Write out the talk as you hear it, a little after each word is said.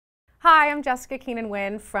Hi, I'm Jessica Keenan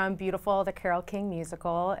Wynn from Beautiful, the Carole King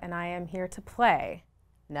musical, and I am here to play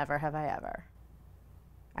Never Have I Ever.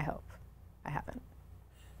 I hope I haven't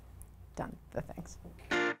done the things.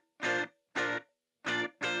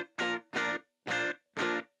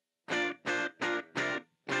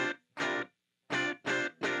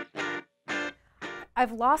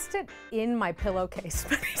 I've lost it in my pillowcase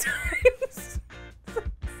many times.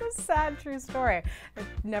 It's a sad, true story.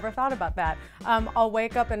 I've never thought about that. I'll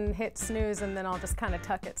wake up and hit snooze, and then I'll just kind of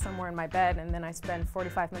tuck it somewhere in my bed, and then I spend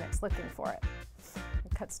 45 minutes looking for it.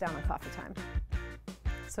 It cuts down on coffee time.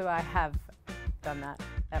 So I have done that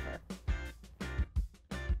ever.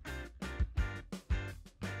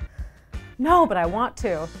 No, but I want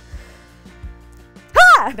to.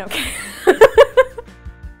 Ah! No, okay.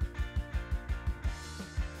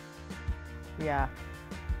 Yeah,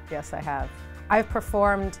 yes, I have. I've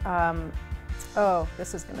performed, oh,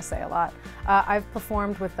 this is gonna say a lot. I've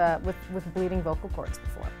performed with bleeding vocal cords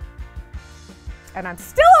before. And I'm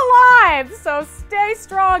still alive, so stay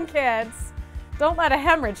strong, kids. Don't let a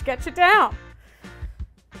hemorrhage get you down.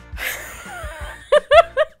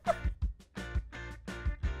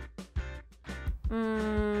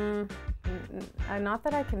 Not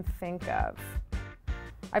that I can think of.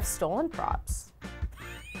 I've stolen props.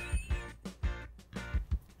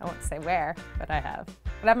 I won't say where, but I have.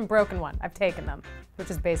 But I haven't broken one. I've taken them, which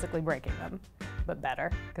is basically breaking them, but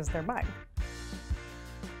better, because they're mine.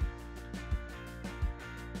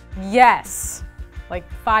 Yes, like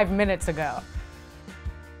 5 minutes ago.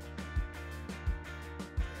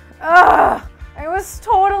 Ugh, I was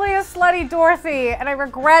totally a slutty Dorothy, and I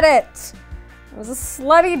regret it. I was a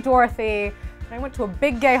slutty Dorothy, and I went to a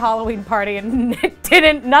big gay Halloween party, and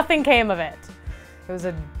nothing came of it. It was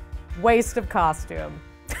a waste of costume.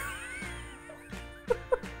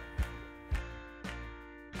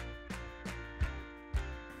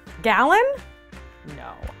 Gallon?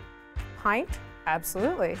 No. Pint?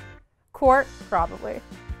 Absolutely. Quart? Probably.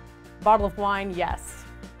 Bottle of wine? Yes.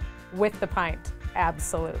 With the pint?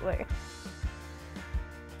 Absolutely.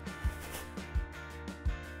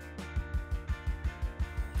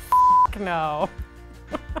 No.